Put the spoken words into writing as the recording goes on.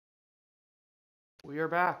We are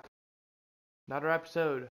back. Another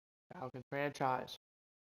episode. Falcons franchise.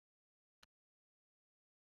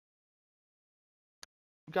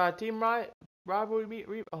 We got a rivalry meet.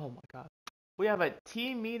 Oh my god. We have a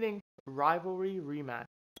team meeting rivalry rematch.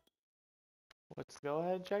 Let's go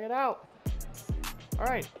ahead and check it out.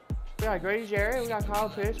 Alright. We got Grady Jarrett. We got Kyle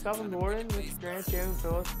Pitts, Melvin Gordon, with Grant, Jalen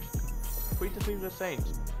Phillips. Sweet to see the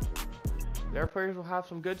Saints. Their players will have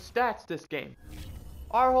some good stats this game.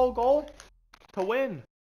 Our whole goal? To win.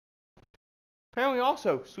 Apparently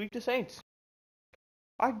also, sweep the Saints.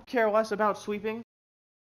 I care less about sweeping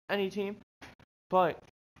any team, but,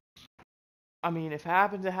 I mean, if it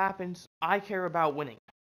happens, it happens. I care about winning.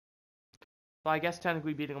 So I guess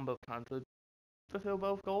technically beating them both times would fulfill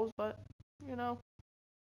both goals, but, you know.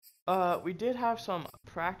 We did have some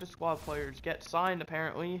practice squad players get signed,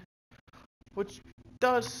 apparently, which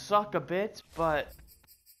does suck a bit, but,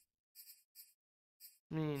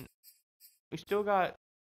 I mean, we still got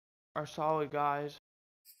our solid guys.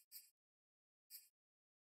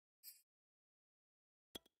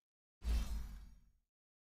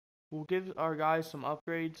 We'll give our guys some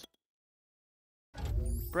upgrades.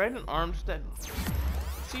 Brandon Armstead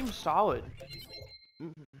seems solid.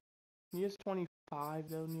 He is 25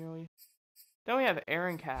 though, nearly. Then we have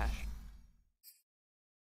Aaron Cash.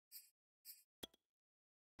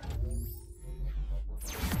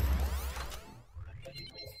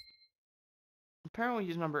 Apparently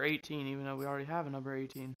he's number 18, even though we already have a number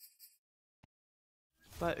 18.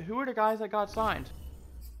 But who are the guys that got signed?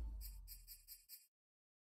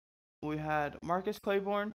 We had Marcus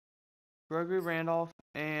Claiborne, Gregory Randolph,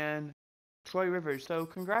 and Troy Rivers. So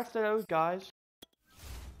congrats to those guys.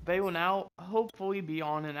 They will now hopefully be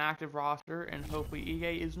on an active roster, and hopefully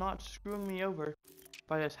EA is not screwing me over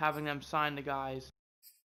by just having them sign the guys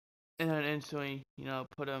and then instantly, you know,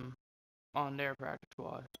 put them on their practice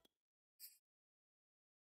squad.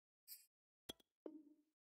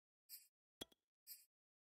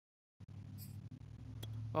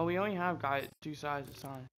 Well, we only have guys 2 sides to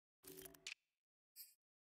sign.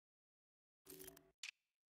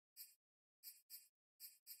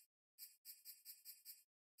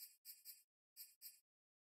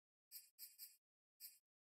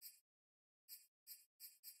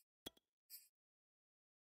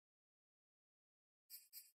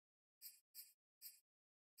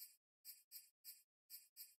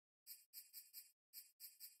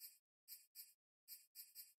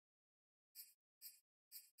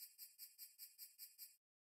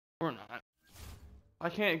 Or not. I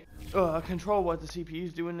can't control what the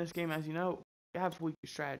CPUs do in this game, as you know. You have to weak your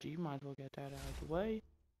strategy. You might as well get that out of the way.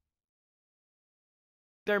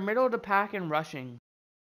 They're middle of the pack in rushing,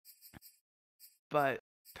 but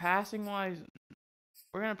passing wise,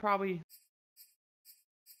 we're gonna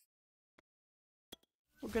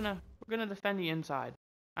defend the inside.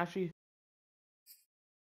 Actually,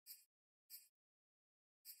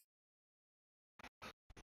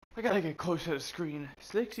 I gotta get closer to the screen.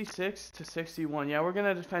 66 to 61. Yeah, we're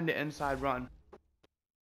gonna defend the inside run.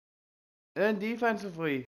 And then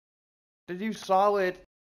defensively, they do solid.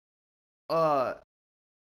 They have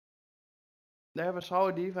a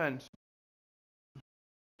solid defense. I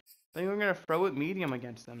think we're gonna throw it medium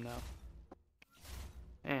against them though.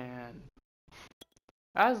 And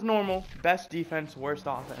as normal, best defense, worst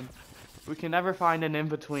offense. We can never find an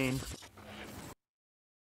in-between.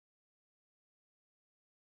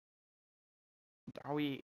 Are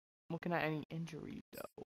we looking at any injuries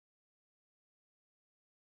though?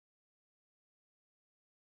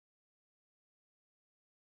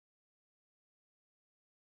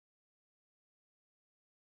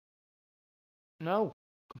 No,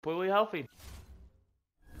 completely healthy.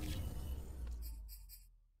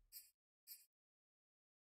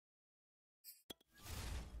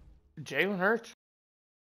 Jalen Hurts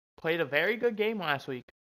played a very good game last week.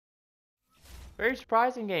 Very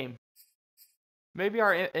surprising game. Maybe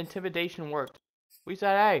our intimidation worked. We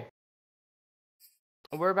said, hey,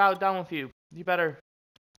 we're about done with you. You better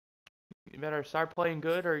start playing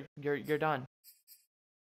good or you're done.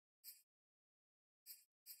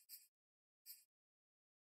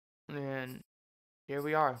 And here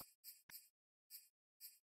we are.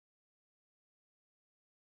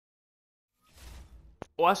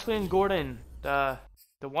 Wesley and Gordon, the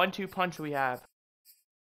 1-2 punch we have.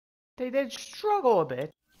 They did struggle a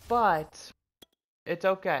bit, but it's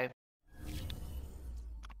okay.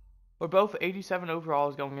 We're both 87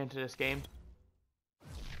 overalls going into this game.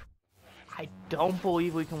 I don't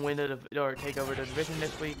believe we can win it or take over the division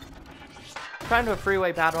this week. Kind of a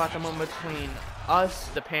freeway battle at the moment between us,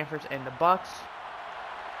 the Panthers, and the Bucks.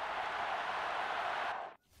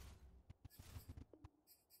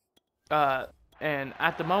 And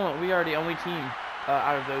at the moment, we are the only team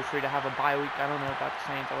out of those three to have a bye week. I don't know about the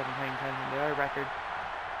Saints. I wasn't paying attention to their record.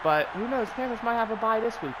 But who knows? Panthers might have a bye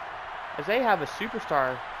this week, as they have a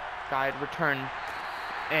superstar guy return.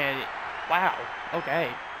 And wow, okay.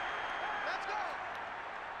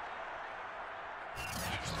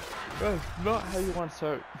 That's not how you want to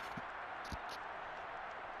start.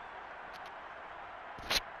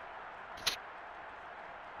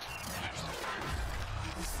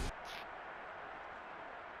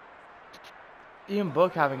 Ian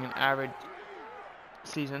Book having an average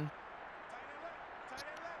season.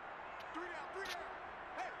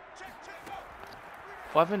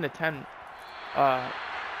 11 to 10,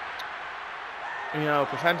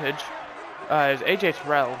 percentage. Is AJ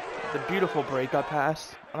Terrell, the beautiful breakup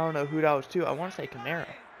pass. I don't know who that was to. I want to say Camaro.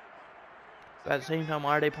 But at the same time,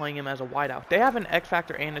 why are they playing him as a wideout? They have an X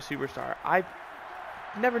Factor and a superstar. I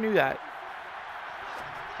never knew that.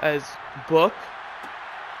 As Book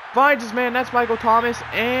finds his man, that's Michael Thomas,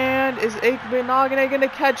 and is Igbenogany going to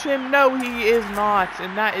catch him? No, he is not,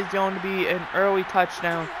 and that is going to be an early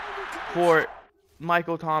touchdown for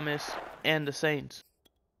Michael Thomas and the Saints.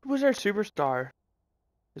 Who was their superstar?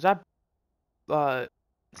 Is that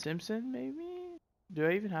Simpson, maybe? Do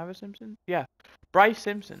I even have a Simpson? Yeah, Bryce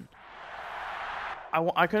Simpson.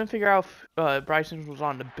 I couldn't figure out if Bryce Simpson was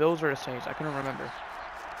on the Bills or the Saints. I couldn't remember.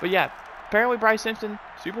 But yeah, apparently Bryce Simpson,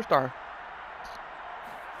 superstar.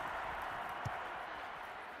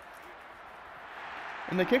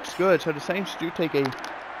 And the kick's good, so the Saints do take a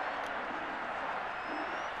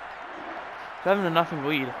 7-0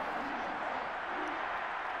 lead.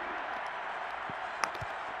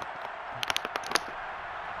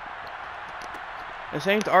 The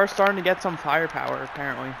Saints are starting to get some firepower,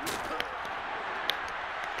 apparently.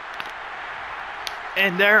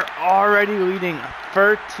 And they're already leading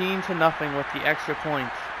 13-0 with the extra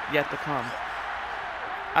points yet to come.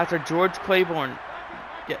 After George Claiborne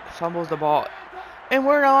fumbles the ball. And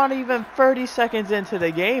we're not even 30 seconds into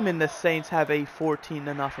the game, and the Saints have a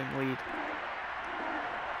 14-0 lead.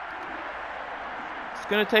 It's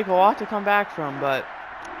going to take a lot to come back from, but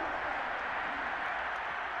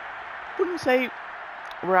wouldn't say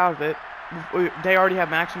we're out of it. They already have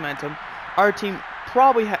max momentum. Our team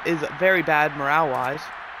probably is very bad morale-wise.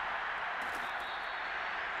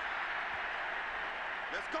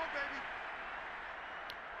 Let's go, baby.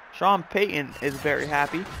 Sean Payton is very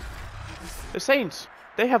happy. The Saints,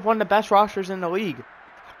 they have one of the best rosters in the league.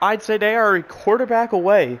 I'd say they are a quarterback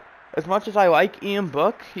away. As much as I like Ian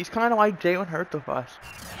Book, he's kind of like Jalen Hurts with us.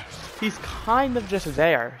 He's kind of just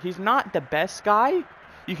there. He's not the best guy.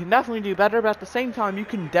 You can definitely do better, but at the same time, you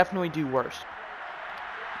can definitely do worse.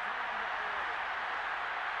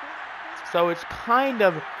 So it's kind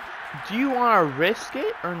of, do you want to risk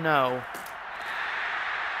it or no?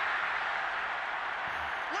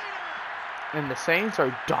 And the Saints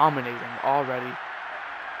are dominating already.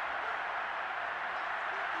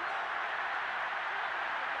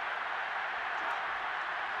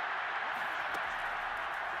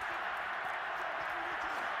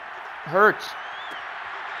 Hurts.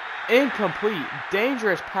 Incomplete.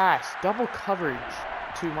 Dangerous pass. Double coverage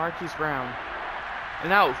to Marquise Brown. And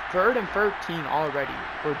now 3rd and 13 already.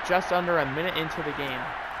 We're just under a minute into the game.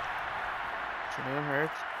 Jalen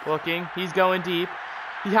Hurts looking. He's going deep.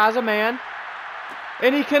 He has a man.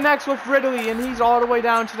 And he connects with Ridley, and he's all the way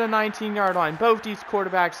down to the 19-yard line. Both these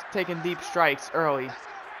quarterbacks taking deep strikes early.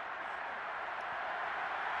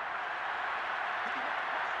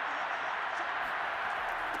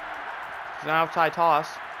 It's an outside toss.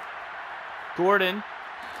 Gordon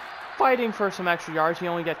fighting for some extra yards. He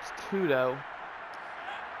only gets 2, though.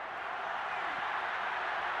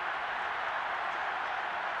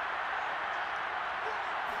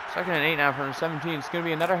 Second and 8 now from the 17. It's going to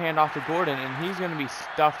be another handoff to Gordon, and he's going to be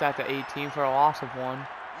stuffed at the 18 for a loss of 1. You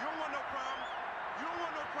don't want no problems. You don't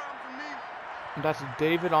want no problems with me. And that's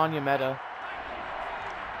David Onyemeta.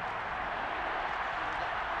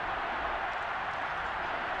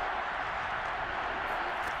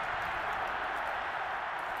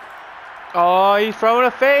 Oh, he's throwing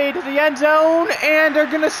a fade to the end zone, and they're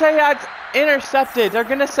going to say that's intercepted. They're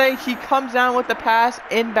going to say he comes down with the pass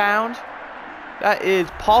inbound. That is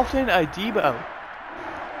Paulson Adebo.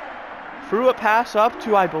 Threw a pass up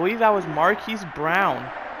to, I believe that was Marquise Brown.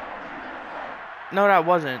 No, that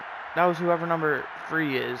wasn't. That was whoever number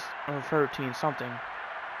 3 is, or 13, something.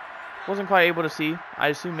 Wasn't quite able to see. I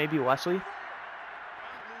assume maybe Wesley.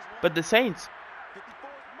 But the Saints,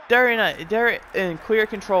 they're in clear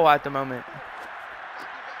control at the moment.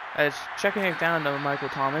 As checking it down to Michael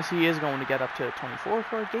Thomas, he is going to get up to 24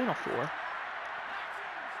 for a gain of 4.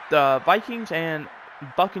 The Vikings and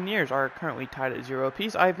Buccaneers are currently tied at 0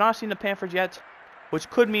 apiece. I have not seen the Panthers yet, which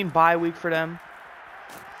could mean bye week for them.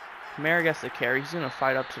 Kamara gets the carry. He's going to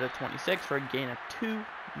fight up to the 26 for a gain of 2.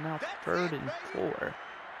 Now 3rd and 4.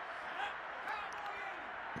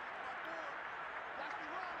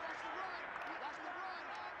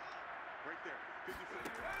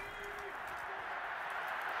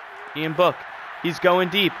 Ian Book. He's going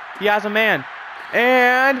deep. He has a man.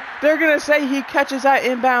 And they're going to say he catches that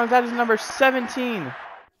inbounds. That is number 17.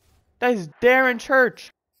 That is Darren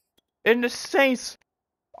Church. And the Saints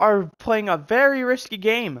are playing a very risky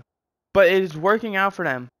game. But it is working out for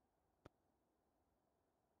them.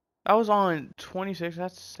 That was on 26.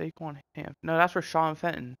 That's Saquon Ham. No, that's for Sean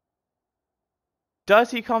Fenton.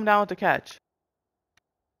 Does he come down with the catch?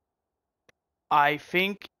 I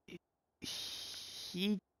think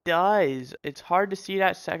he does. It's hard to see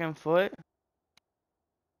that second foot.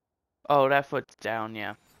 Oh, that foot's down,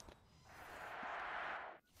 yeah.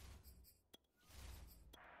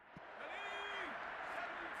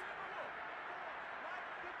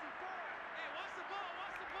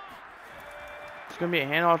 It's going to be a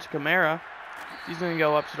handoff to Kamara. He's going to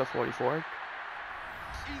go up to the 44. It's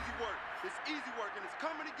easy work. It's easy work, and it's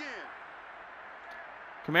coming again.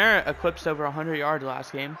 Kamara eclipsed over 100 yards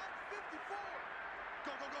last game. 54.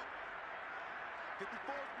 Go, go, go.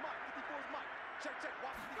 54 is Mike. 54 is Mike. Check, check.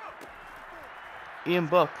 Watch me. Ian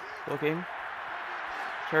Book looking.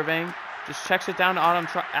 Surveying. Just checks it down to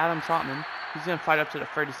Adam Trotman. He's going to fight up to the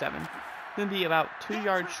 37. He's going to be about 2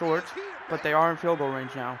 yards short, but they are in field goal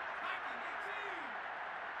range now.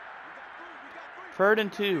 3rd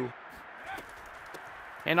and 2.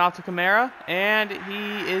 Hand off to Kamara, and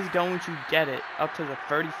he is going to get it up to the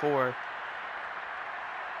 34.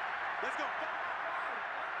 Let's go.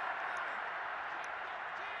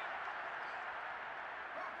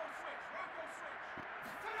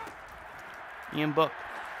 Ian Book.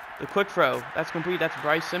 The quick throw. That's complete. That's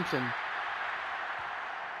Bryce Simpson.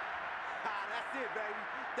 That's it, baby.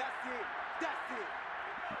 That's it. That's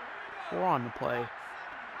it. 4 on the play.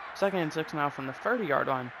 2nd and 6 now from the 30-yard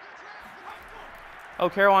line. Oh,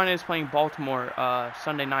 Carolina is playing Baltimore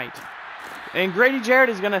Sunday night. And Grady Jarrett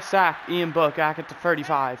is going to sack Ian Book back at the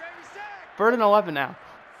 35. 3rd and 11 now.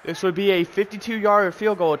 This would be a 52-yard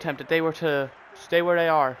field goal attempt if they were to stay where they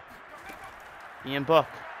are. Ian Book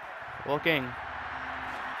looking.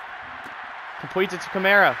 Completes it to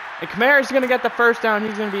Kamara. And Kamara is going to get the first down.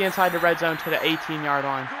 He's going to be inside the red zone to the 18-yard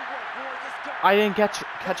line. I didn't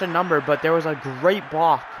catch a number, but there was a great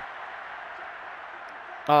block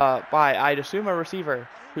by, I'd assume, a receiver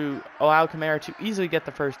who allowed Kamara to easily get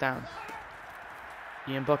the first down.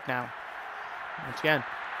 Ian Book now. Once again,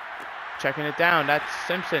 checking it down. That's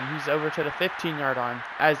Simpson. He's over to the 15-yard line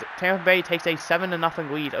as Tampa Bay takes a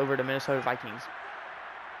 7-0 lead over the Minnesota Vikings.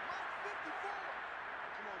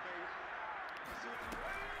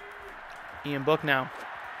 Ian Book now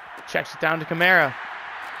checks it down to Kamara.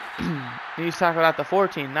 He's tackled at the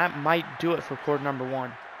 14. That might do it for quarter number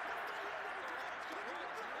 1.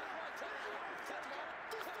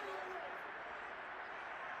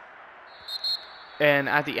 And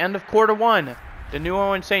at the end of quarter 1, the New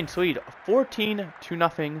Orleans Saints lead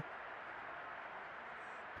 14-0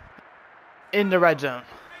 in the red zone.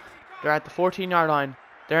 They're at the 14-yard line.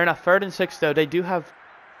 They're in a 3rd and 6 though. They do have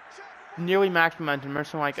nearly max momentum, or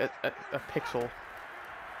something like a pixel.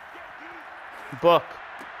 Book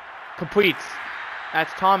completes.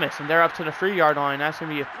 That's Thomas, and they're up to the 3-yard line. That's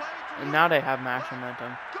going to be and now they have max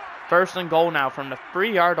momentum. 1st and goal now from the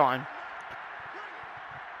 3-yard line.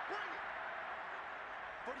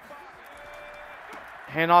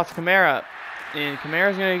 Hand off to Kamara, and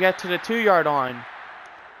Kamara's going to get to the 2-yard line.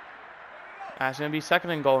 That's going to be 2nd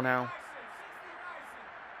and goal now.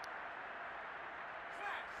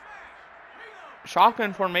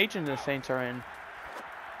 Shotgun formation the Saints are in.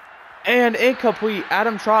 And incomplete.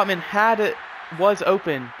 Adam Trotman was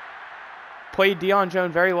open. Played Deion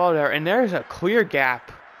Jones very well there. And there's a clear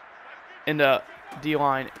gap in the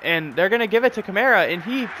D-line. And they're going to give it to Kamara. And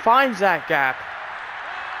he finds that gap.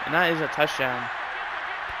 And that is a touchdown.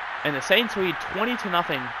 And the Saints lead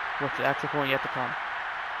 20-0 with the extra point yet to come.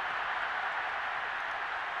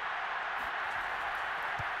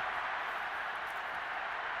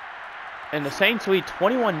 And the Saints lead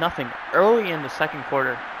 21-0 early in the 2nd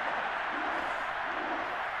quarter.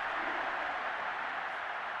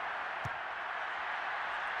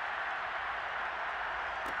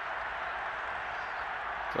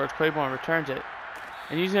 George Claiborne returns it.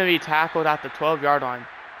 And he's going to be tackled at the 12-yard line.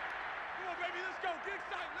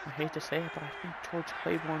 I hate to say it, but I think George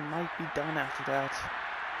Claiborne might be done after that.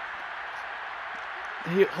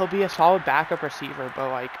 he'll be a solid backup receiver, but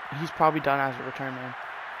like he's probably done as a return man.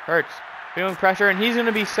 Hurts feeling pressure, and he's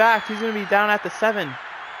gonna be sacked. He's gonna be down at the 7.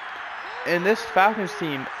 And this Falcons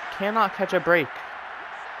team cannot catch a break.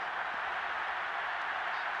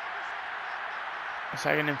 A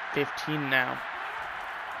 2nd and 15 now.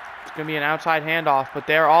 It's going to be an outside handoff, but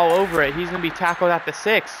they're all over it. He's going to be tackled at the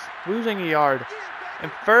 6, losing a yard. And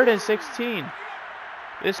 3rd and 16.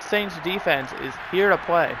 This Saints defense is here to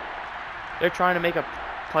play. They're trying to make a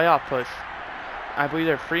playoff push. I believe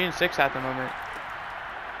they're 3 and 6 at the moment.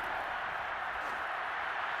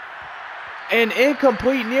 And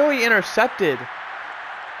incomplete, nearly intercepted.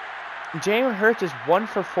 Jalen Hurts is 1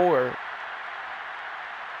 for 4.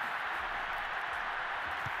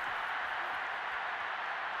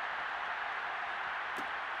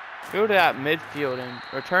 Go to that midfield and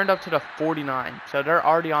returned up to the 49. So they're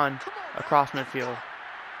already on across midfield.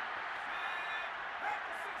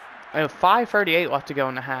 And 5:38 left to go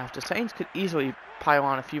in the half. The Saints could easily pile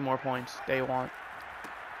on a few more points they want.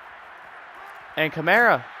 And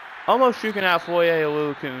Kamara almost shuking out Foye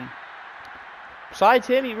Oluokun. Besides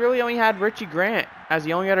him, he really only had Richie Grant as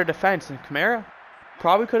the only other defense. And Kamara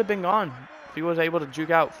probably could have been gone if he was able to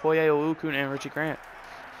juke out Foye Oluokun and Richie Grant.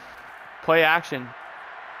 Play action.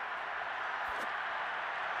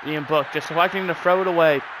 Ian Book just selecting to throw it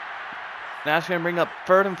away. That's going to bring up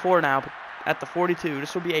 3rd and 4 now at the 42.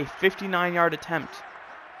 This will be a 59-yard attempt.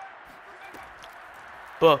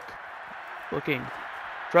 Book looking,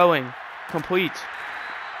 throwing, complete.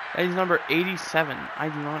 That is number 87. I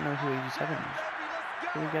do not know who 87 is.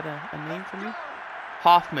 Can we get a name from you?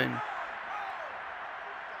 Hoffman.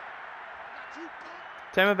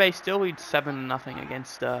 Tampa Bay still leads 7-0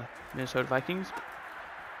 against Minnesota Vikings.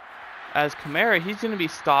 As Kamara, he's going to be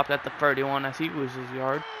stopped at the 31 as he loses a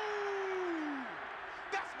yard.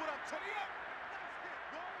 That's what I'm talking about.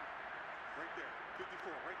 Right there.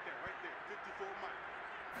 54. Right there. 54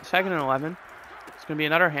 Mike. 2nd and 11. It's going to be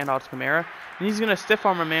another handoff to Kamara. And he's going to stiff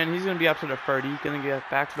arm a man. He's going to be up to the 30. He's going to get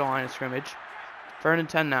back to the line of scrimmage. 3rd and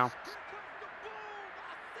 10 now.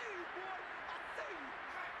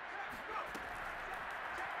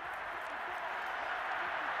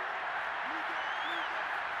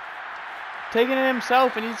 Taking it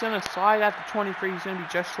himself, and he's going to slide at the 23. He's going to be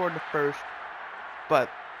just short of the 1st. But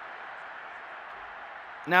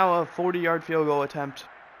now a 40-yard field goal attempt.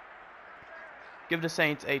 Give the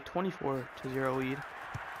Saints a 24-0 lead.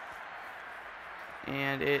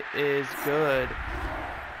 And it is good.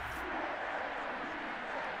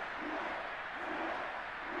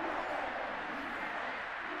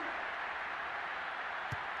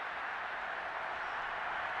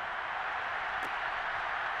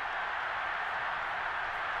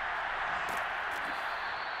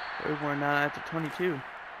 We're now at the 22.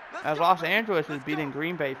 As Los Angeles is beating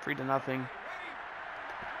Green Bay 3-0.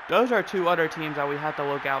 Those are 2 other teams that we have to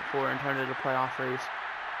look out for in terms of the playoff race.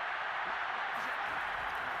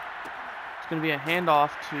 It's going to be a handoff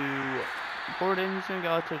to Gordon. He's going to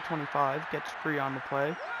go out to the 25. Gets free on the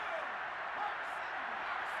play.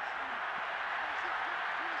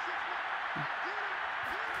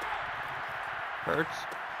 Hurts.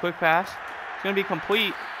 Quick pass. It's going to be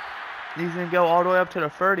complete. He's going to go all the way up to the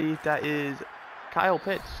 30. That is Kyle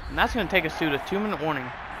Pitts. And that's going to take us to the 2-minute warning,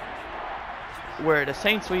 where the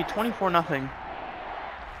Saints lead 24-0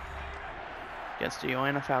 against the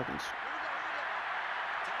Atlanta Falcons.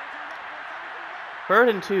 3rd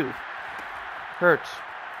and 2. Hurts.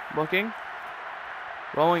 Looking.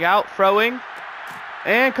 Rolling out. Throwing.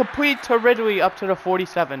 And complete to Ridley up to the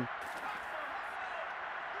 47.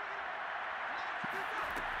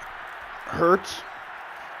 Hurts.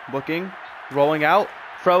 Looking, rolling out,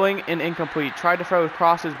 throwing, and incomplete. Tried to throw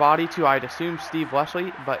across his body to, I'd assume, Steve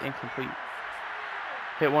Leslie, but incomplete.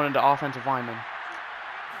 Hit one of the offensive linemen.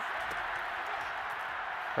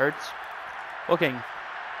 Hurts. Looking.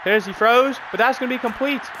 Here's he throws, but that's going to be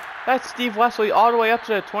complete. That's Steve Leslie all the way up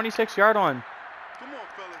to the 26-yard line. Come on,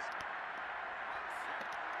 fellas.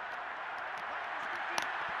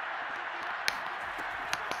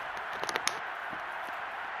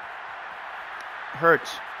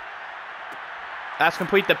 Hurts. That's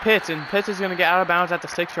complete to Pitts, and Pitts is going to get out of bounds at the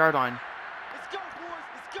 6-yard line. Let's go, boys.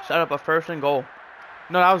 Let's go. Set up a 1st and goal.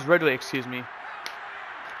 No, that was Ridley, excuse me.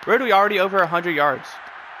 Ridley already over 100 yards.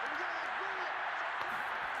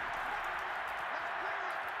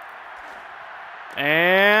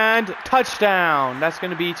 And touchdown. That's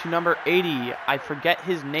going to be to number 80. I forget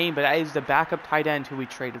his name, but that is the backup tight end who we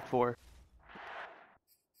traded for.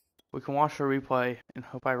 We can watch the replay and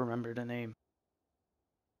hope I remember the name.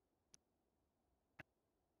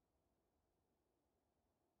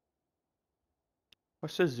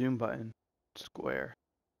 What's the zoom button? Square.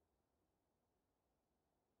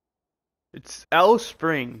 It's L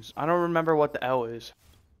Springs. I don't remember what the L is.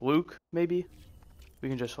 Luke, maybe? We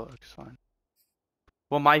can just look. It's fine.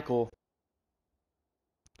 Well, Michael.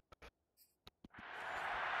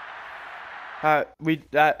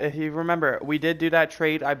 If you remember, we did do that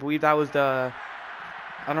trade. I believe that was the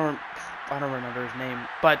I don't remember his name,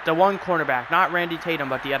 but the one cornerback, not Randy Tatum,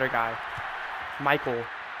 but the other guy, Michael.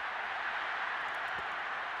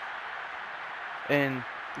 And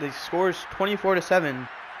the score is 24-7.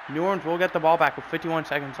 New Orleans will get the ball back with 51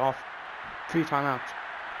 seconds off 3 timeouts.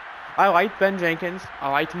 I liked Ben Jenkins. I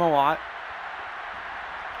liked him a lot.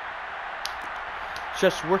 It's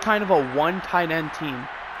just we're kind of a one tight end team.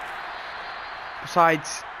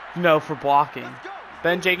 Besides, for blocking.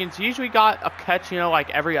 Ben Jenkins usually got a catch, like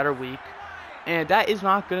every other week. And that is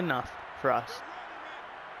not good enough for us.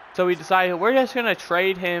 So we decided we're just going to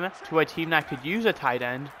trade him to a team that could use a tight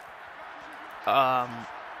end.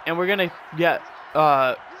 And we're going to get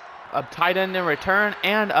a tight end in return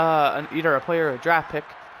and either a player or a draft pick.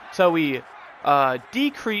 So we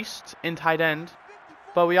decreased in tight end,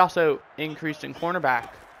 but we also increased in cornerback.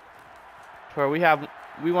 Where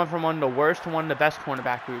we went from one of the worst to one of the best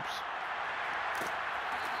cornerback groups.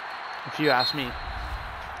 If you ask me.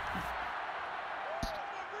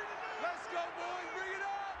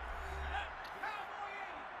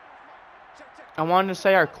 I wanted to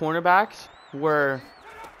say our cornerbacks were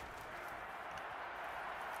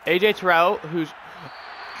AJ Terrell, who's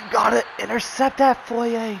gotta intercept that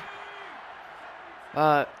Foyer.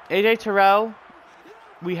 AJ Terrell.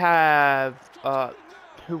 We have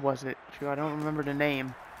who was it? I don't remember the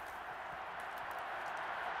name.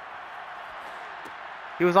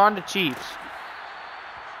 He was on the Chiefs.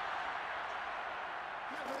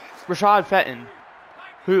 Rashad Fenton,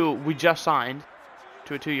 who we just signed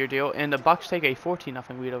to a 2-year deal, and the Bucks take a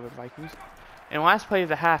 14-0 lead over the Vikings. And last play of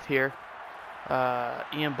the half here,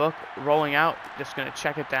 Ian Book rolling out, just going to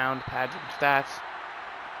check it down to pad some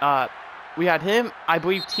stats. We had him. I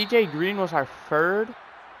believe TJ Green was our third.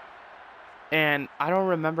 And I don't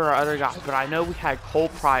remember our other guy, but I know we had Cole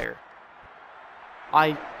Pryor.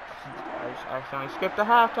 I skipped the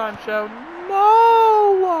halftime show.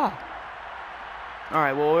 No!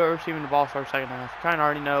 Alright, well, we're receiving the ball for our second half. Kind of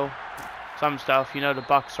already know some stuff. The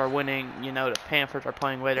Bucks are winning. The Panthers are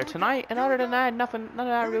playing later tonight. And other than that, none of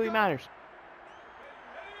that really matters.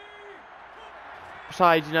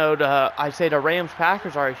 Besides, I'd say the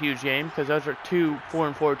Rams-Packers are a huge game because those are 2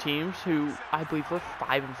 4-4 teams who I believe we're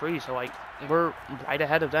 5-3. So, we're right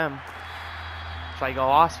ahead of them. So, a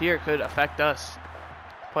loss here could affect us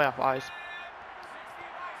playoff-wise.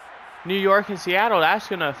 New York and Seattle, that's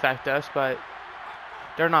going to affect us, but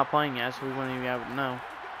they're not playing yet, so we wouldn't even be able to know.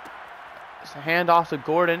 It's a handoff to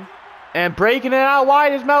Gordon. And breaking it out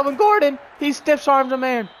wide is Melvin Gordon. He stiff-arms a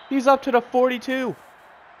man. He's up to the 42.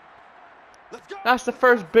 That's the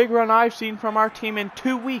first big run I've seen from our team in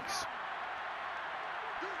 2 weeks.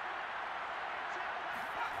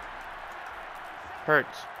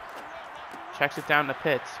 Hurts. Checks it down to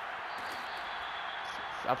Pitts.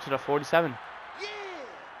 Up to the 47.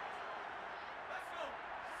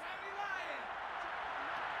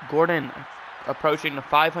 Gordon approaching the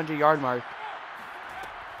 500-yard mark.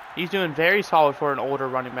 He's doing very solid for an older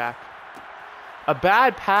running back. A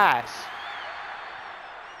bad pass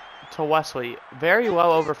to Wesley. Very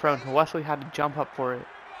well overthrown. Wesley had to jump up for it.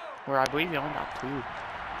 Where I believe he only got 2.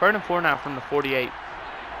 3rd and 4 now from the 48.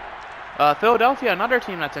 Philadelphia, another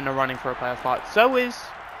team that's in the running for a playoff spot. So is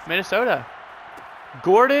Minnesota.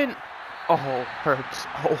 Gordon. Oh, Hurts.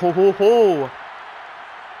 Oh.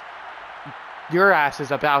 Your ass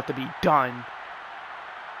is about to be done.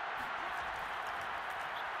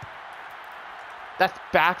 That's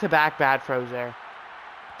back-to-back bad throws there.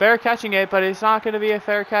 Fair catching it, but it's not going to be a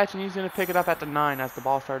fair catch, and he's going to pick it up at the 9 as the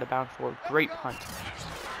ball started to bounce forward. Great punt.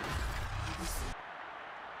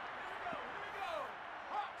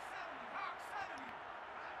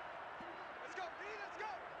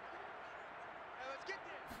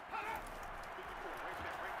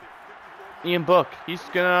 Ian Book, he's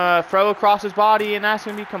going to throw across his body, and that's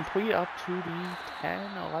going to be complete up to the 10,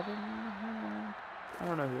 11. I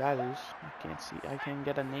don't know who that is. I can't see. I can't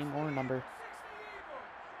get a name or a number.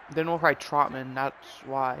 Didn't look like Trotman, that's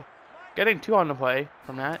why. Getting 2 on the play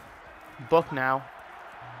from that. Book now.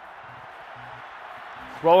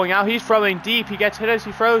 Rolling out, he's throwing deep. He gets hit as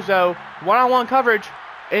he throws, though. One-on-one coverage,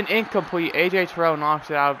 and incomplete. AJ Terrell knocks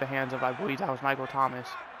it out of the hands of, I believe that was Michael Thomas.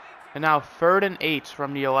 And now 3rd and 8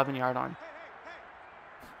 from the 11-yard line.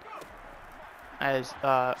 As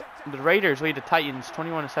the Raiders lead the Titans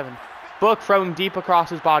 21-7. Book throwing deep across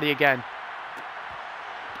his body again.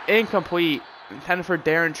 Incomplete. Intended for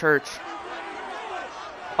Darren Church.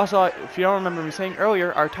 Also, if you don't remember me saying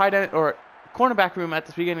earlier, our tight end or cornerback room at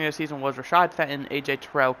the beginning of the season was Rashad Fenton, AJ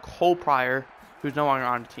Terrell, Cole Pryor, who's no longer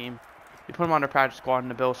on the team. They put him on the practice squad, and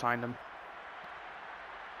the Bills signed him.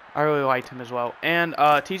 I really liked him as well. And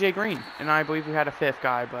TJ Green, and I believe we had a fifth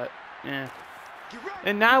guy, but eh.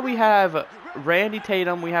 And now we have Randy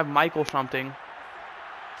Tatum, we have Michael something,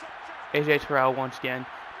 AJ Terrell once again,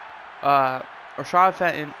 Rashad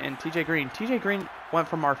Fenton, and TJ Green. TJ Green went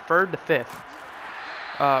from our third to fifth.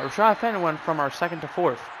 Rashad Fenton went from our second to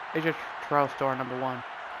fourth. AJ Terrell still our number one.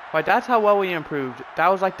 But that's how well we improved. That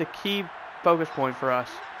was like the key focus point for us.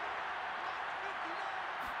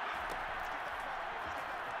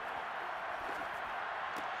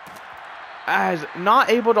 As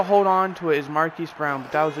not able to hold on to it is Marquise Brown,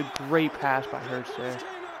 but that was a great pass by Hurts there.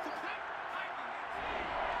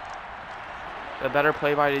 A better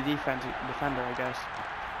play by the defender, I guess.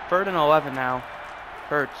 3rd and 11 now.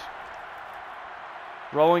 Hurts.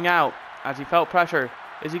 Rolling out as he felt pressure.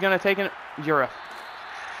 Is he going to take it? You're a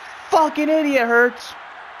fucking idiot, Hurts.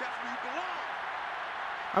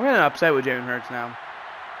 I'm getting upset with Jalen Hurts now.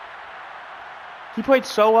 He played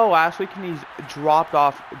so well last week, and he's dropped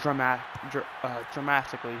off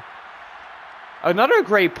dramatically. Another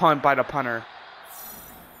great punt by the punter.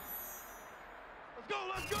 Let's go,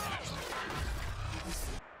 let's go!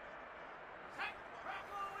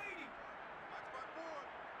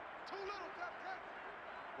 Too little, tap.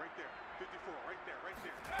 Right there, 54, right there. I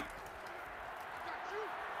got you.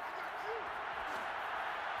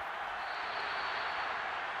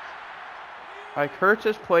 Like, Hurts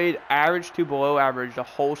has played average to below average the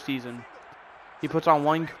whole season. He puts on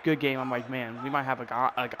one good game. I'm like, man, we might have a guy,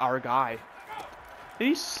 like our guy.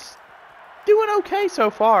 He's doing okay so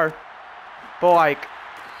far, but like,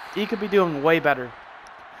 he could be doing way better.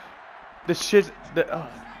 Decision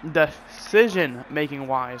making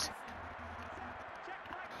wise.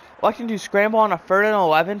 Electing to scramble on a 3rd and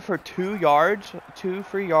 11 for 2 yards, 2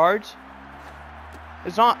 free yards.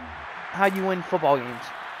 It's not how you win football games.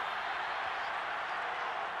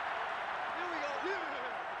 Here we go.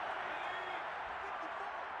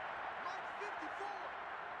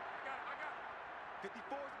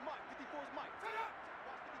 54 is Mike. 54 is Mike.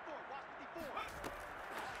 Watch 54.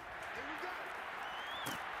 Here we go.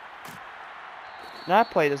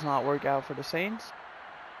 That play does not work out for the Saints,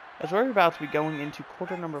 as we're about to be going into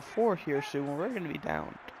quarter number 4 here soon, where we're going to be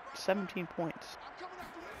down 17 points.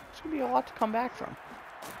 It's going to be a lot to come back from.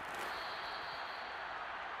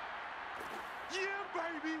 Yeah,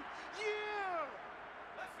 baby. Yeah.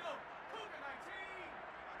 Let's go. Cougar 19.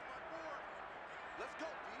 Let's go, D.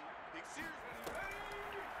 Big series.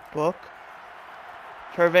 Book.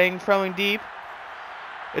 Surveying, throwing deep.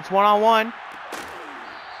 It's 1-on-1.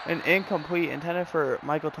 An incomplete intended for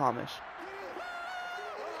Michael Thomas.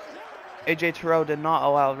 AJ Terrell did not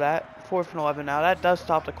allow that. 4th and 11 now. That does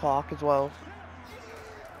stop the clock as well.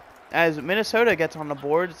 As Minnesota gets on the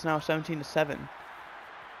board, it's now 17-7.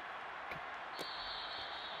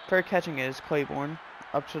 Per catching is Claiborne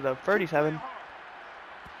up to the 37.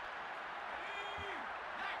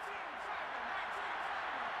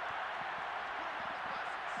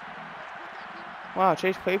 Wow,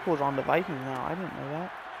 Chase Claypool's on the Vikings now. I didn't know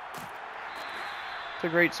that. It's a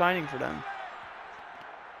great signing for them.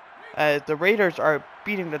 The Raiders are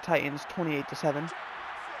beating the Titans 28-7.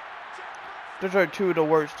 Those are 2 of the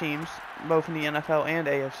worst teams, both in the NFL and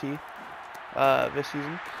AFC, this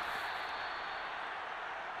season.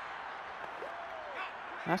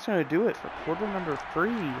 That's going to do it for quarter number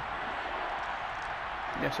 3.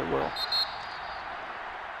 Yes, it will.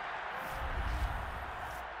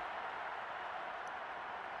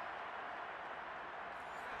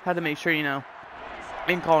 Had to make sure, you know,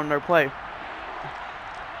 ain't calling their play.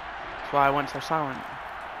 That's why I went so silent.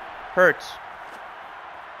 Hurts.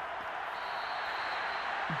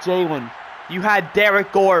 Jalen. You had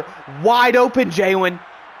Derek Gore wide open, Jalen.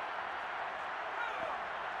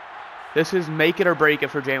 This is make it or break it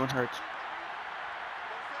for Jalen Hurts.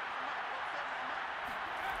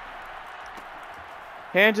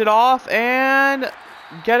 Hands it off, and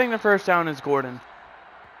getting the first down is Gordon.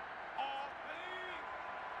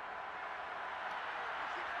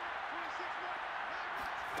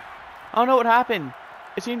 I don't know what happened.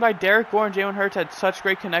 It seemed like Derek Gore and Jalen Hurts had such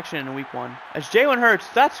great connection in week 1. As Jalen Hurts,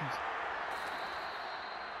 that's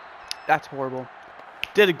horrible.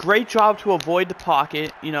 Did a great job to avoid the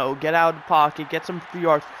pocket, you know, get out of the pocket, get some free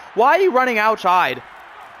yards. Why are you running outside?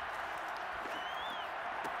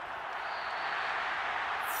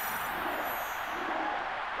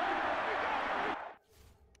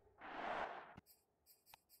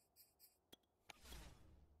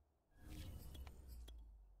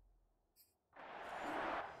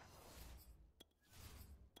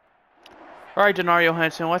 All right, Denario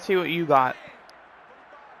Henson, let's see what you got.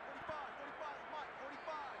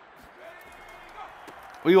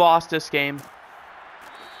 We lost this game.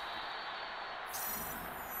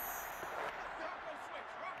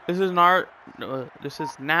 This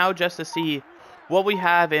is now just to see what we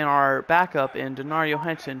have in our backup in Denario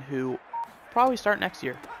Henson, who probably start next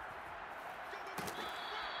year.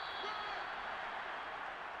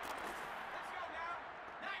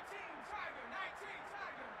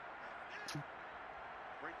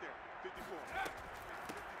 Right there, 54.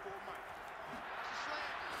 54 Mike.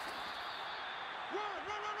 Run!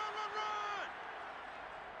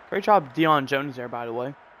 Great job, Deion Jones there, by the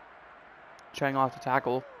way. Showing off the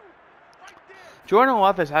tackle. Jordan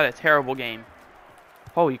Love has had a terrible game.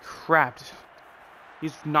 Holy crap.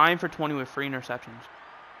 He's 9 for 20 with 3 interceptions.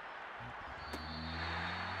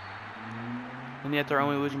 And yet they're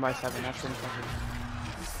only losing by 7. That's pretty impressive.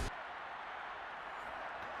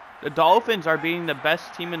 The Dolphins are beating the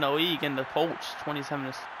best team in the league in the Colts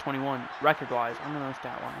 27-21 record-wise. I don't know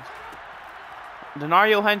stat-wise.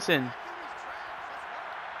 Denario Henson,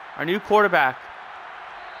 our new quarterback,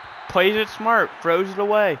 plays it smart, throws it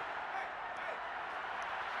away.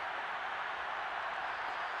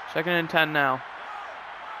 2nd and 10 now.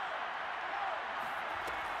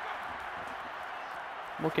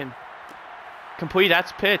 Looking. Complete,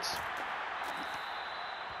 that's Pitts.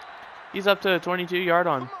 He's up to the 22-yard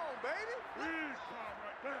line.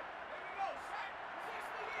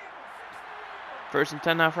 1st and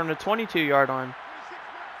 10 now from the 22-yard line.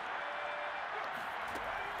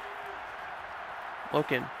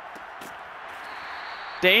 Looking.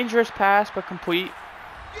 Dangerous pass, but complete.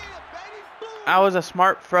 That was a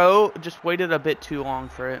smart throw. Just waited a bit too long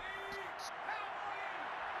for it.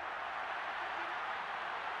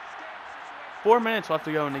 4 minutes left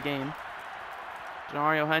to go in the game.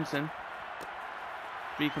 Denario Henson.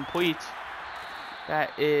 Be complete.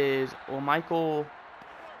 That is, well, Michael.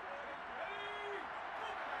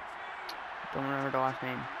 Don't remember the last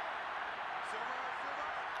name.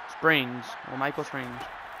 Springs. Well, Michael Springs.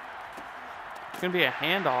 It's going to be a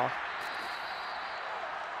handoff.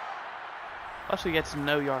 Plus we get some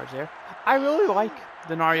no yards there. I really like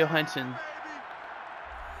Denario Henson.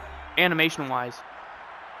 Animation-wise.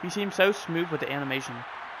 He seems so smooth with the animation.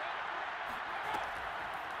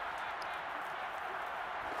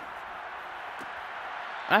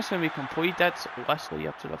 That's going to be complete. That's Wesley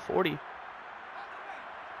up to the 40.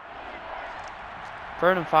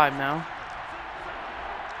 3rd and 5 now.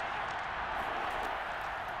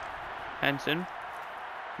 Henson.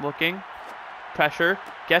 Looking. Pressure.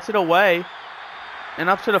 Gets it away. And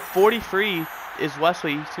up to the 43 is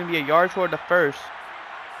Wesley. He's going to be a yard toward the 1st.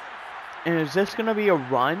 And is this going to be a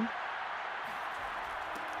run?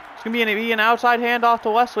 It's going to be an outside handoff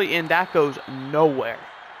to Wesley, and that goes nowhere.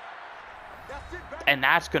 And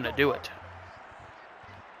that's going to do it.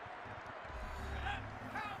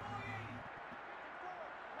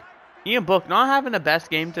 Ian Book not having the best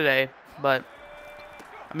game today, but,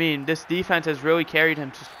 I mean, this defense has really carried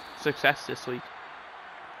him to success this week.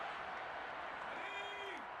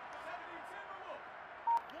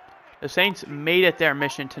 The Saints made it their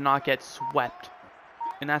mission to not get swept.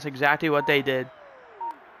 And that's exactly what they did.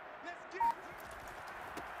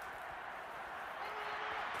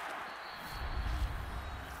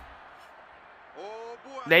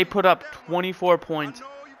 They put up 24 points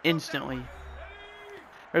instantly.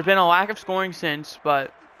 There's been a lack of scoring since,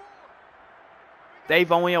 but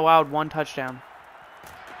they've only allowed 1 touchdown.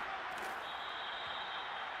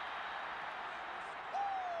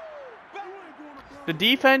 The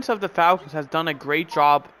defense of the Falcons has done a great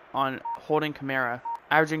job on holding Kamara,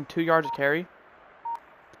 averaging 2 yards a carry.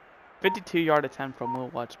 52-yard attempt from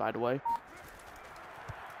Will Lutz, by the way.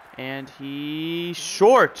 And he's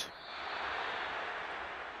short.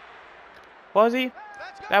 Was he?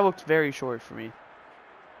 That looked very short for me.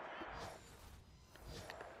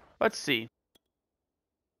 Let's see.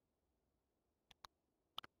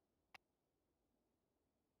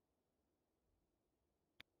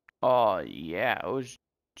 Oh, yeah, it was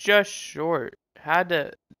just short. Had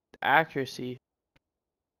the accuracy.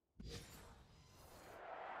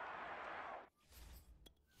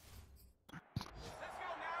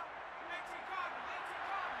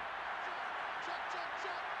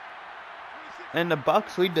 And the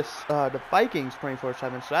Bucks lead the Vikings 24-7,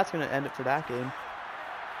 so that's going to end it for that game.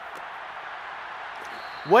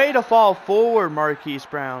 Way to fall forward, Marquise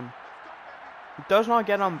Brown. It does not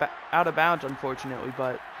get on out of bounds, unfortunately,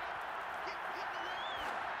 but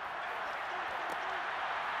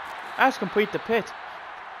that's complete to Pitt.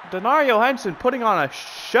 Denario Henson putting on a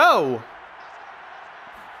show.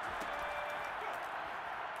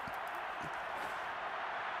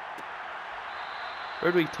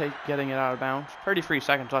 Ridley getting it out of bounds. 33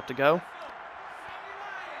 seconds left to go.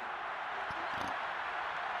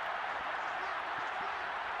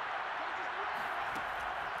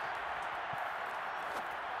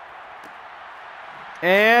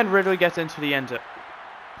 And Ridley gets into the end zone.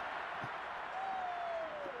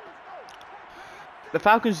 The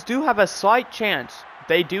Falcons do have a slight chance.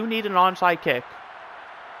 They do need an onside kick.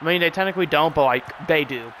 I mean, they technically don't, but, like, they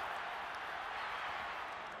do.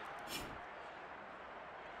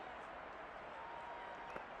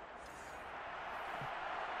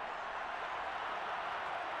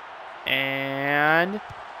 And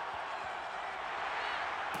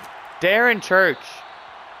Darren Church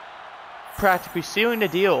practically sealing the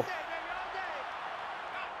deal.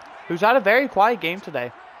 Who's had a very quiet game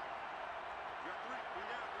today.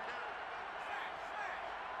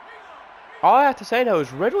 All I have to say, though,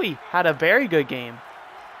 is Ridley had a very good game.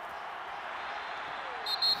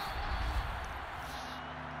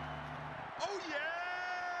 Oh, yeah!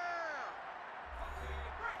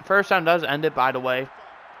 First down does end it, by the way.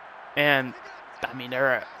 And, I mean,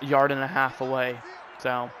 they're a yard and a half away.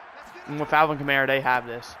 So, with Alvin Kamara, they have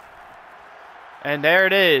this. And there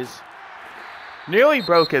it is. Nearly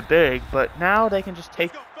broke it big, but now they can just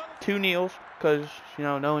take 2 kneels. Because, you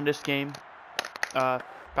know, knowing this game,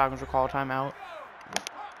 Falcons will call a timeout.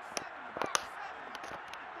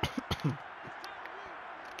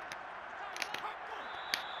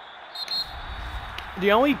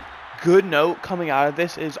 The only good note coming out of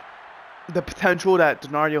this is the potential that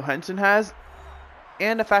Denario Henson has,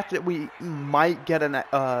 and the fact that we might get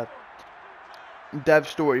a dev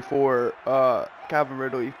story for Calvin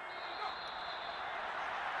Ridley.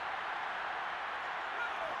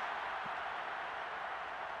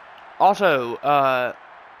 Also,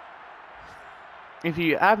 if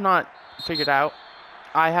you have not figured out,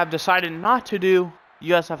 I have decided not to do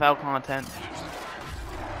USFL content.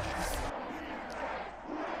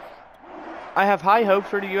 I have high hopes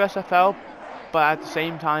for the USFL, but at the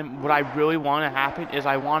same time, what I really want to happen is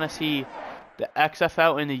I want to see the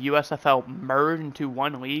XFL and the USFL merge into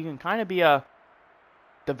one league and kind of be a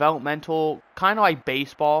developmental, kind of like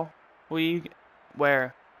baseball league,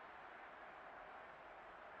 where,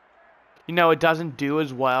 you know, it doesn't do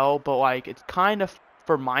as well, but like it's kind of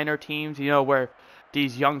for minor teams, you know, where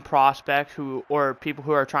these young prospects or people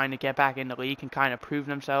who are trying to get back in the league can kind of prove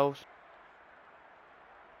themselves.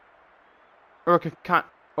 Or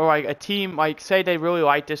like a team, like, say they really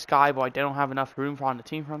like this guy, but like they don't have enough room on the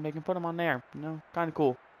team for him, they can put him on there. You know, kind of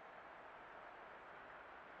cool.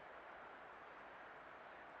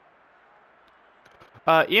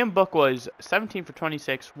 Ian Book was 17 for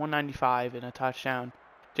 26, 195 and a touchdown.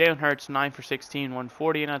 Jalen Hurts 9 for 16,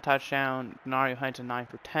 140 and a touchdown. Denario Henson 9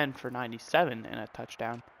 for 10 for 97 and a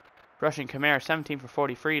touchdown. Rushing Kamara 17 for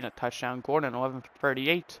 43 and a touchdown. Gordon 11 for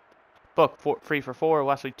 38. Book 3 for 4,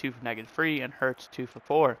 Wesley 2 for -3, and Hurts 2 for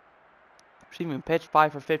 4. Receiving pitch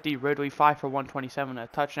 5 for 50, Ridley 5 for 127 and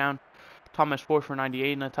a touchdown. Thomas 4 for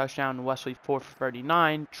 98 and a touchdown. Wesley 4 for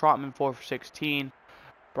 39. Trotman 4 for 16.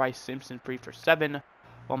 Bryce Simpson 3 for 7.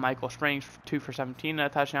 While Michael Springs 2 for 17 and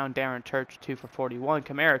a touchdown. Darren Church 2 for 41.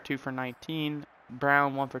 Kamara 2 for 19.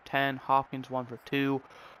 Brown 1 for 10. Hopkins 1 for 2.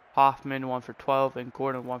 Hoffman 1 for 12, and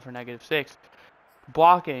Gordon 1 for -6.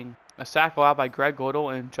 Blocking, a sack allowed by Greg Little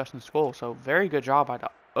and Justin Scholl. So very good job by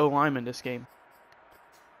the O-lineman this game.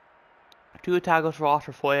 2 tackles for loss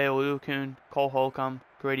for Foye Oluokun, Cole Holcomb,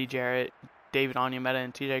 Grady Jarrett, David Onyemata,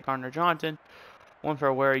 and TJ Gardner-Johnson. 1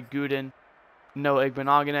 for Larry Gooden, Noah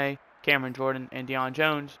Igbenogany, Cameron Jordan, and Deion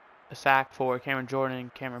Jones. A sack for Cameron Jordan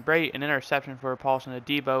and Cameron Brate. An interception for Paulson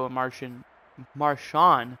Adebo and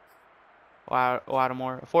Marshawn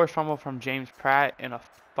Lattimore. A forced fumble from James Pratt, and a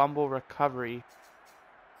fumble recovery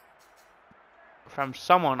from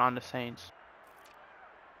someone on the Saints.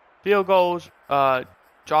 Field goals,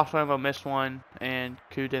 Josh Lambo missed one, and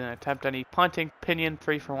Koo didn't attempt any. Punting, Pinion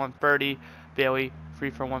 3 for 130, Bailey 3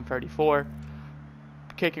 for 134.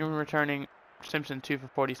 Kicking and returning, Simpson 2 for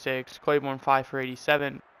 46, Claiborne 5 for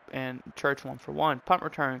 87, and Church 1 for 1. Punt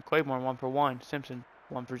return, Claiborne 1 for 1, Simpson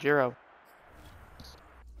 1 for 0.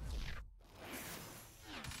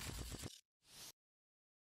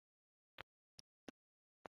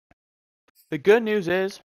 The good news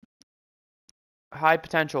is high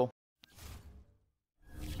potential.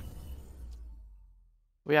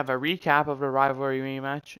 We have a recap of the rivalry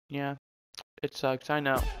rematch. Yeah, it sucks, I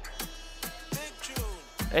know.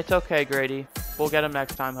 It's okay, Grady. We'll get him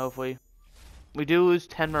next time, hopefully. We do lose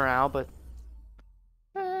 10 morale, but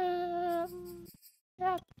yeah,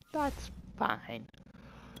 that's fine.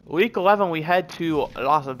 Week 11, we head to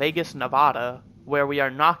Las Vegas, Nevada, where we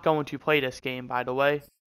are not going to play this game, by the way.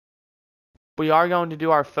 We are going to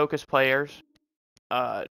do our focus players.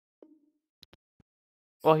 Well,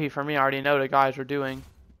 for me, I already know the guys we're doing.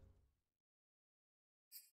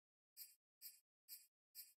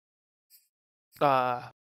 Oh.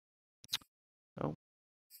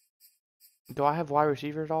 Do I have wide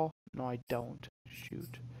receivers at all? No, I don't.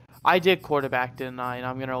 Shoot. I did quarterback, didn't I? And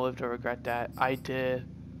I'm going to live to regret that. I did.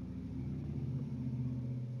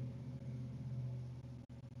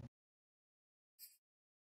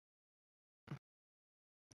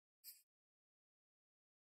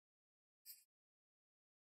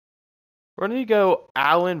 We're going to go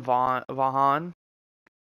Alan Vahan.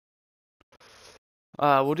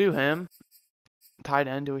 We'll do him. Tight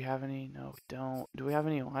end, do we have any? No, we don't. Do we have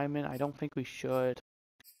any linemen? I don't think we should.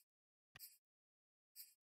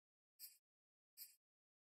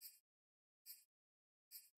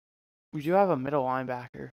 We do have a middle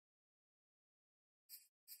linebacker.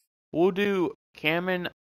 We'll do Cameron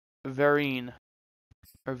Vereen.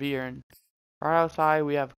 Or Viren. Right outside,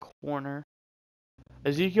 we have corner.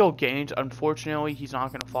 Ezekiel Gaines, unfortunately, he's not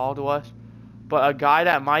going to fall to us. But a guy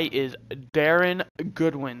that might is Darren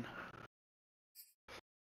Goodwin.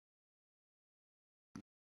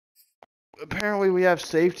 Apparently, we have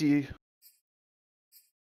safety.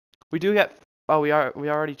 We do get. Oh, we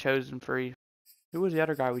already chosen free. Who was the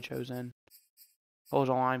other guy we chose in? Oh, it was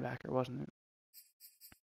a linebacker, wasn't it?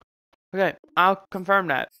 Okay, I'll confirm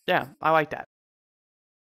that. Yeah, I like that.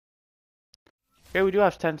 Okay, we do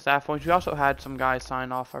have 10 staff points. We also had some guys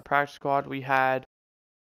sign off our practice squad. We had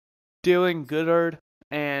Dylan Goodard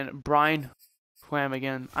and Brian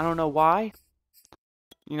Flanagan. I don't know why.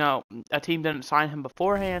 You know, a team didn't sign him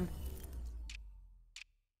beforehand.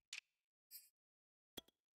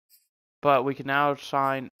 But we can now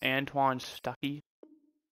sign Antoine Stuckey.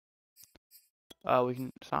 We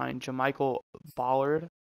can sign Jamichael Ballard.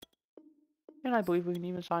 And I believe we can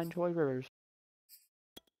even sign Troy Rivers.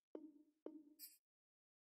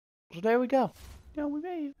 So there we go. You know, we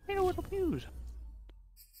made a little fuse.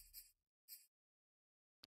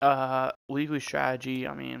 Weekly strategy,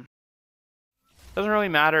 I mean, doesn't really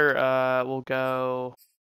matter. We'll go,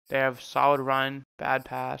 they have solid run, bad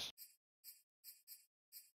pass.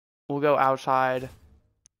 We'll go outside,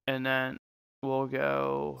 and then we'll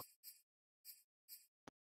go,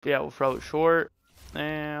 yeah, we'll throw it short,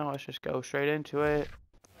 and let's just go straight into it.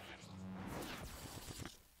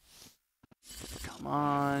 Come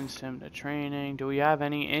on, sim to training. Do we have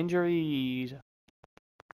any injuries?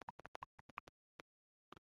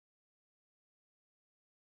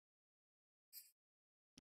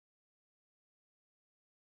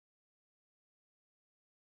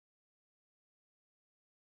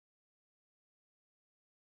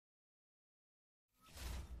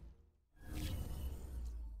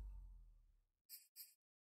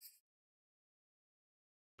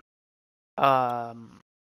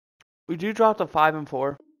 We do drop to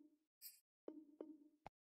 5-4.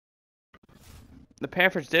 The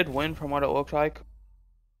Panthers did win from what it looks like.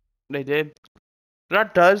 They did.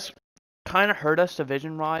 That does kind of hurt us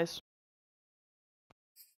division-wise.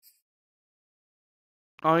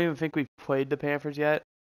 I don't even think we've played the Panthers yet.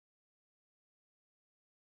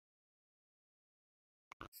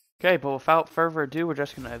 Okay, but without further ado, we're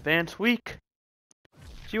just going to advance week.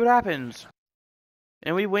 See what happens.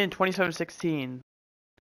 And we win 27-16.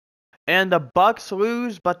 And the Bucks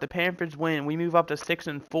lose, but the Panthers win. We move up to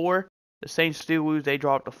 6-4. The Saints do lose. They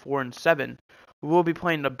drop to 4-7. We will be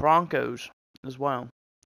playing the Broncos as well.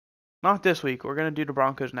 Not this week. We're going to do the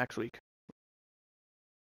Broncos next week.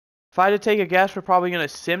 If I had to take a guess, we're probably going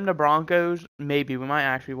to sim the Broncos. Maybe. We might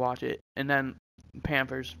actually watch it. And then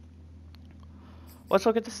Panthers. Let's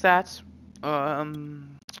look at the stats.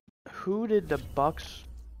 Who did the Bucks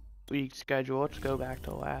week schedule? Let's go back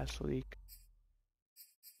to last week.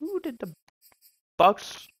 Who did the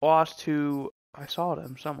Bucks lost to? I saw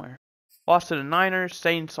them somewhere. Lost to the Niners.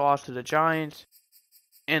 Saints lost to the Giants.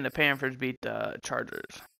 And the Panthers beat the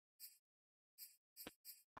Chargers.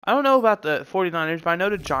 I don't know about the 49ers, but I know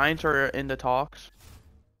the Giants are in the talks.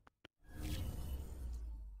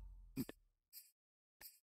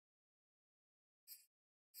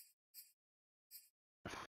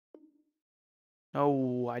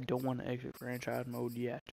 No, I don't want to exit franchise mode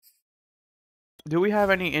yet. Do we have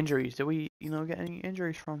any injuries? Did we, get any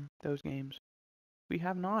injuries from those games? We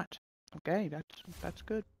have not. Okay, that's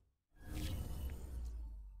good.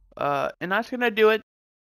 And that's gonna do it.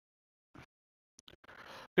 I'm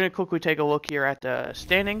gonna quickly take a look here at the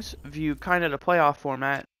standings, view kind of the playoff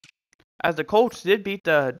format. As the Colts did beat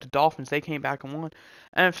the Dolphins, they came back and won.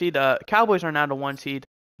 NFC, the Cowboys are now the 1 seed.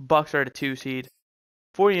 Bucks are the 2 seed.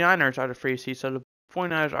 49ers are the 3 seed, so the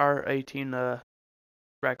 49ers are a team to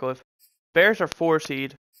reckon with. Bears are 4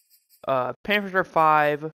 seed. Panthers are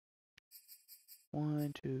 5.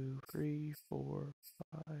 1, 2, 3, 4,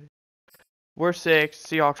 5. We're 6.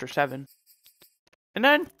 Seahawks are 7. And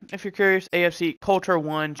then, if you're curious, AFC, Colts are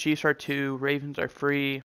 1, Chiefs are 2, Ravens are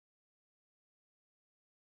 3.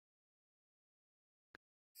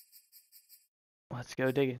 Let's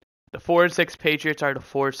go digging. The 4 and 6 Patriots are the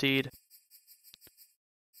 4 seed.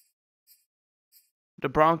 The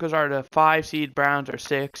Broncos are the 5 seed, Browns are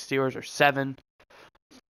 6, Steelers are 7.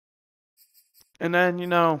 And then,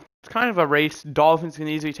 it's kind of a race. Dolphins can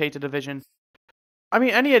easily take the division. I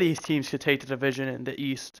mean, any of these teams could take the division in the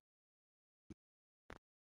East.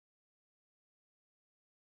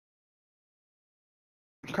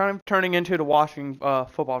 Kind of turning into the Washington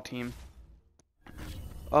football team.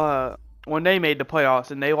 When they made the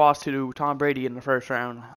playoffs and they lost to Tom Brady in the first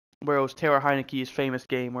round, where it was Taylor Heineke's famous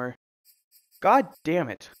game where, God damn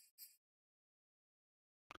it,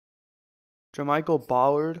 Jermichael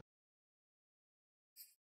Ballard,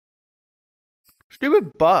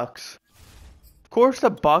 stupid Bucks. Of course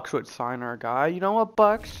the Bucks would sign our guy. You know what,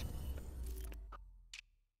 Bucks?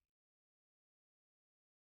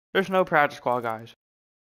 There's no practice squad guys.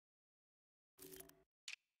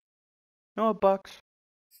 You know what, Bucks?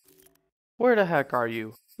 Where the heck are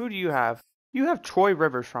you? Who do you have? You have Troy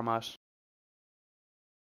Rivers from us.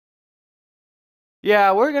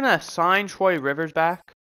 Yeah, we're gonna sign Troy Rivers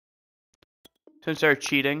back. Since they're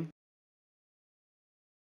cheating.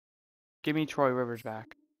 Give me Troy Rivers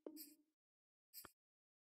back.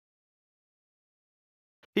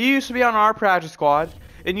 He used to be on our practice squad,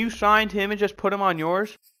 and you signed him and just put him on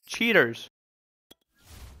yours? Cheaters.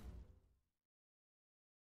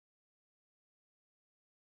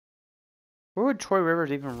 Where would Troy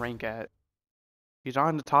Rivers even rank at? He's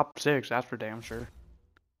on the top 6, that's for damn sure.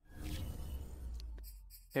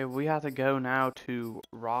 Okay, we have to go now to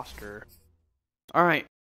roster. Alright,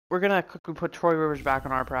 we're gonna quickly put Troy Rivers back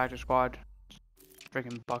on our practice squad.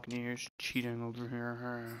 Freaking Buccaneers cheating over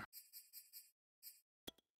here.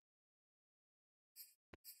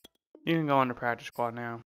 You can go on the practice squad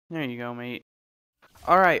now. There you go, mate.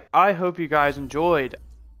 Alright, I hope you guys enjoyed.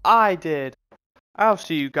 I did. I'll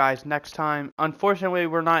see you guys next time. Unfortunately,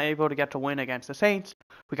 we're not able to get to win against the Saints.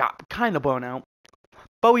 We got kind of blown out.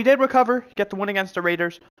 But we did recover, get the win against the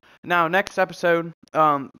Raiders. Now, next episode,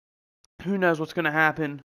 who knows what's going to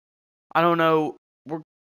happen. I don't know.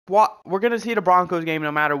 We're going to see the Broncos game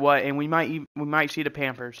no matter what, and we might see the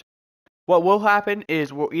Panthers. What will happen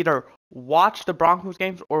is we'll either watch the Broncos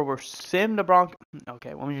games or we'll sim the Broncos.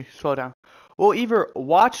 Okay, let me slow down. We'll either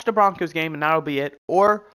watch the Broncos game and that'll be it,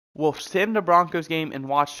 or we'll sim the Broncos game and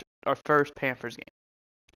watch our first Panthers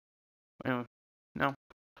game. No.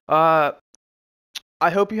 I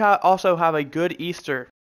hope you also have a good Easter.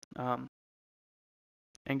 And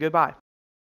goodbye.